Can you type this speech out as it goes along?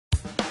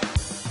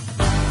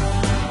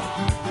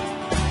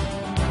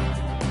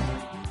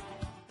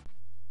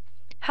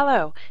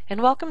Hello,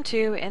 and welcome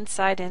to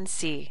Inside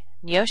NC,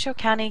 Neosho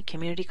County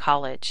Community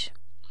College.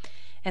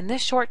 In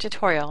this short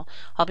tutorial,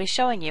 I'll be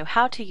showing you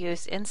how to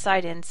use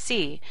Inside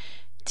NC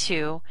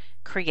to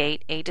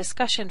create a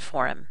discussion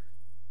forum.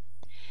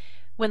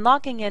 When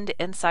logging into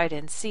Inside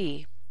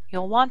NC,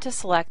 you'll want to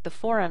select the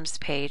Forums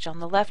page on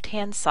the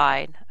left-hand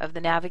side of the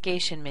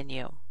navigation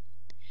menu.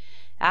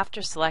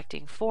 After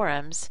selecting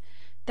Forums,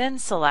 then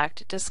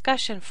select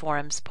Discussion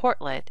Forums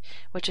Portlet,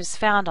 which is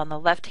found on the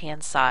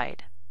left-hand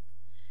side.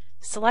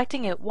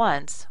 Selecting it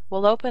once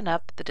will open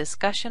up the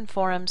Discussion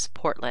Forums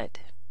portlet.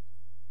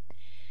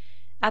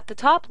 At the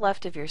top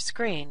left of your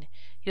screen,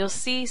 you'll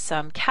see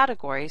some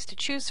categories to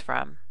choose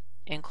from,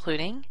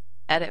 including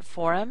Edit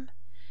Forum,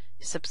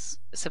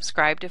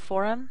 Subscribe to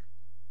Forum,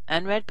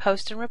 Unread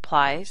Posts and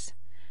Replies,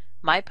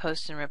 My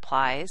Posts and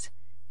Replies,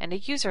 and a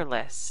user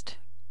list.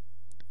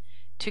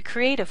 To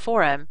create a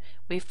forum,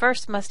 we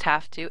first must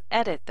have to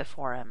edit the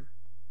forum.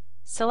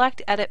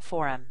 Select Edit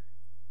Forum.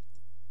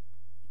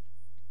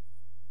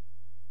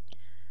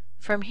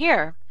 From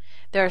here,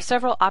 there are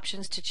several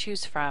options to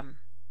choose from.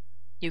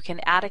 You can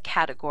add a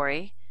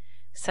category,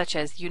 such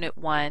as Unit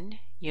 1,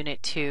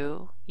 Unit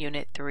 2,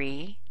 Unit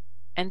 3,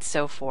 and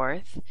so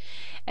forth,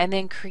 and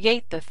then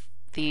create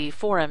the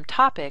forum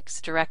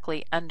topics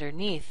directly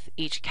underneath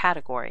each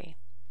category.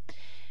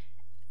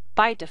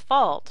 By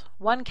default,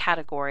 one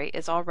category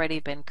has already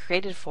been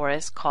created for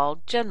us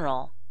called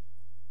General.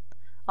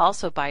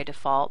 Also by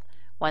default,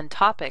 one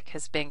topic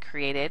has been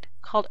created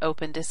called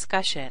Open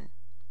Discussion.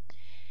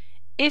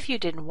 If you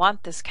didn't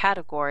want this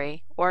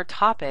category or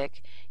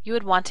topic, you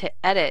would want to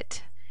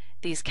edit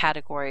these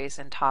categories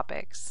and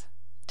topics.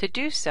 To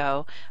do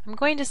so, I'm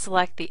going to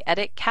select the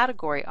Edit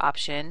Category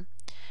option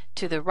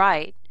to the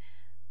right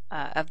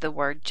of the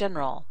word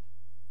General.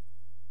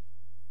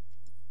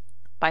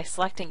 By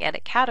selecting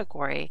Edit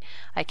Category,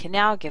 I can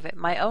now give it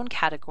my own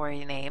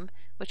category name,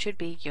 which would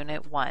be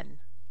Unit 1.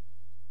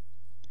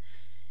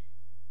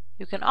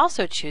 You can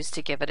also choose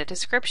to give it a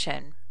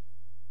description.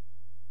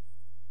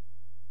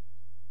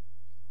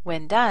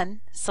 When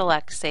done,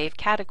 select Save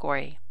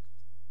Category.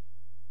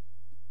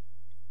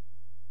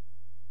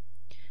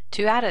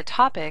 To add a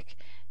topic,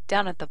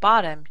 down at the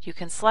bottom you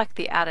can select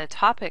the Add a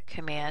Topic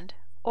command,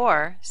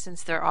 or,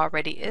 since there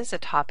already is a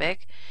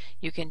topic,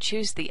 you can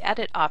choose the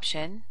Edit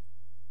option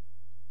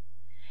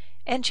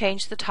and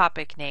change the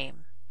topic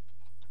name.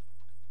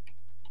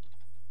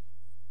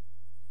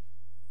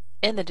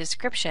 In the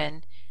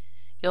description,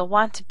 you'll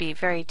want to be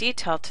very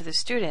detailed to the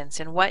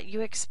students in what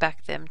you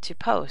expect them to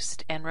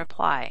post and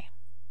reply.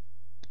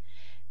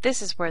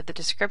 This is where the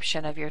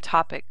description of your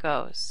topic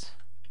goes.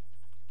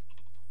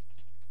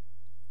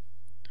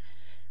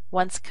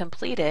 Once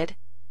completed,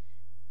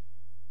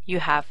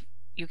 you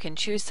can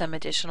choose some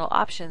additional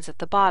options at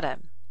the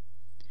bottom.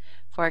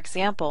 For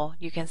example,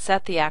 you can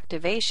set the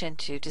activation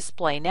to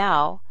Display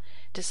Now,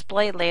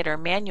 Display Later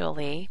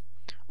manually,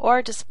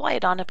 or display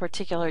it on a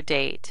particular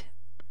date.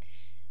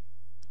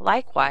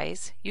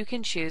 Likewise, you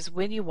can choose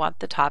when you want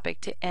the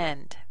topic to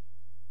end.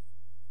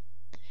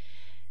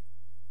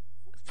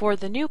 For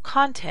the new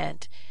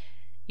content,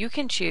 you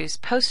can choose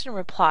Post and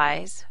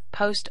Replies,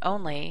 Post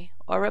Only,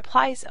 or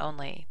Replies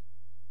Only.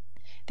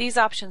 These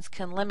options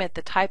can limit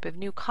the type of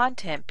new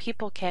content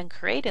people can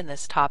create in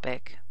this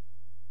topic.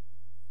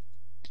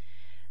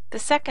 The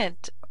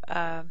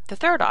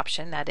third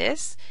option, that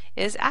is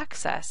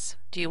Access.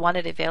 Do you want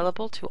it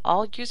available to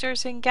all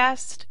users and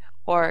guests,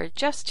 or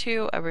just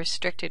to a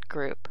restricted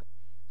group?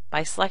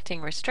 By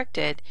selecting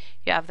Restricted,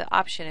 you have the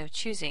option of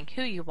choosing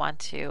who you want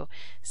to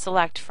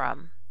select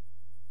from.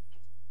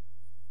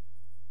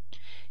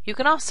 You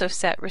can also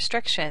set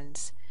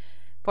restrictions.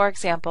 For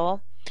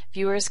example,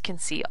 viewers can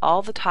see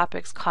all the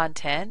topic's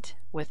content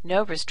with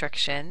no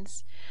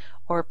restrictions,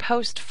 or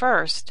Post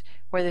First,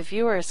 where the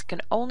viewers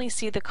can only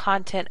see the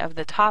content of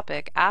the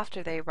topic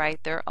after they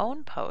write their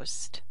own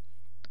post,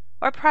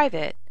 or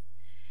Private,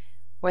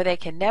 where they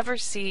can never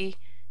see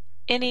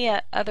any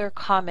other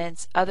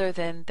comments other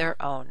than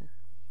their own.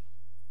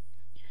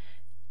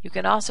 You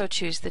can also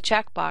choose the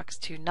checkbox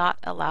to not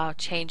allow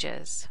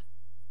changes.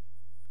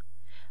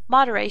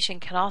 Moderation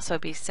can also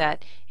be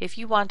set if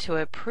you want to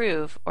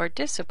approve or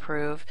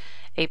disapprove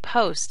a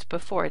post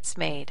before it's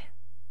made.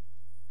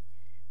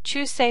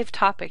 Choose Save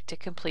Topic to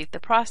complete the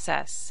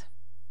process.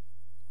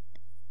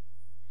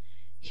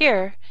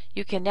 Here,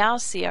 you can now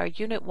see our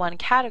Unit 1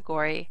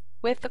 category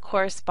with the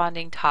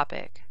corresponding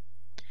topic.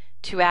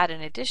 To add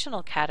an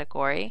additional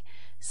category,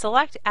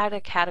 select Add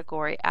a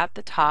Category at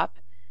the top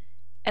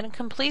and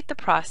complete the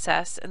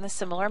process in a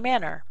similar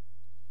manner.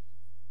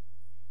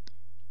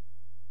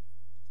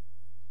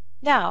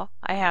 Now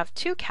I have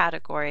two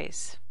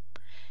categories,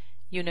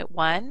 Unit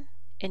 1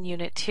 and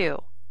Unit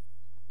 2.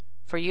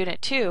 For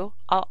Unit 2,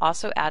 I'll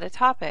also add a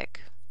topic.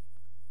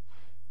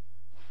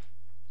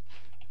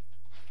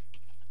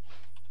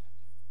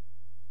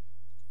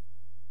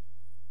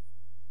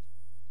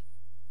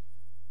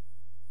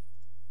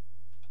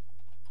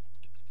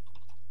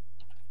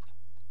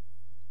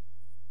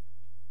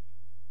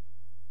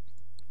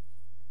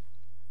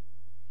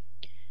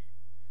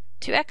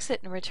 To exit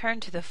and return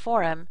to the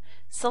forum,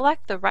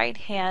 select the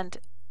right-hand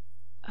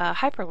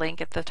hyperlink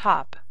at the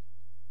top.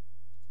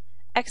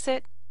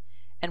 Exit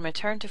and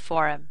return to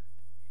forum.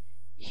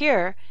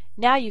 Here,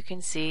 now you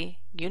can see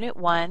Unit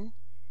 1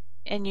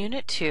 and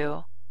Unit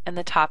 2 and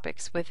the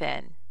topics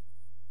within.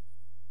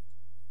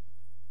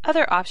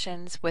 Other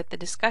options with the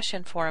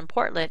discussion forum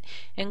portlet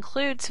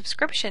include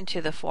subscription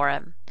to the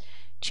forum.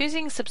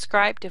 Choosing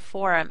Subscribe to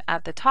Forum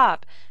at the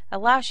top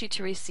allows you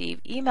to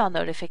receive email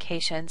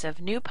notifications of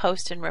new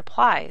posts and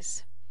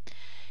replies.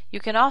 You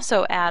can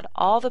also add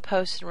all the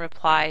posts and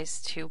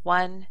replies to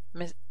one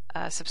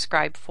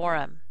subscribed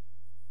forum.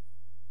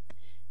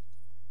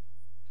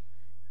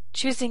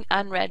 Choosing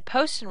Unread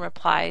Posts and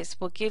Replies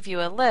will give you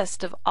a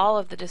list of all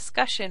of the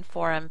discussion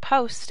forum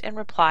posts and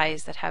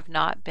replies that have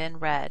not been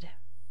read.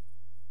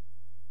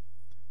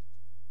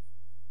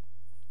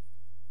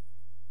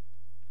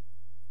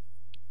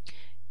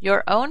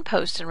 Your own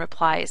posts and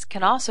replies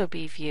can also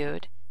be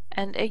viewed,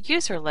 and a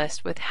user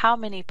list with how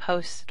many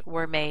posts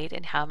were made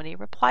and how many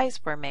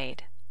replies were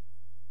made.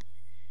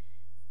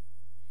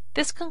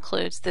 This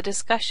concludes the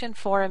discussion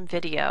forum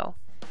video.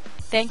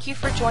 Thank you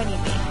for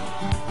joining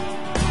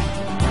me.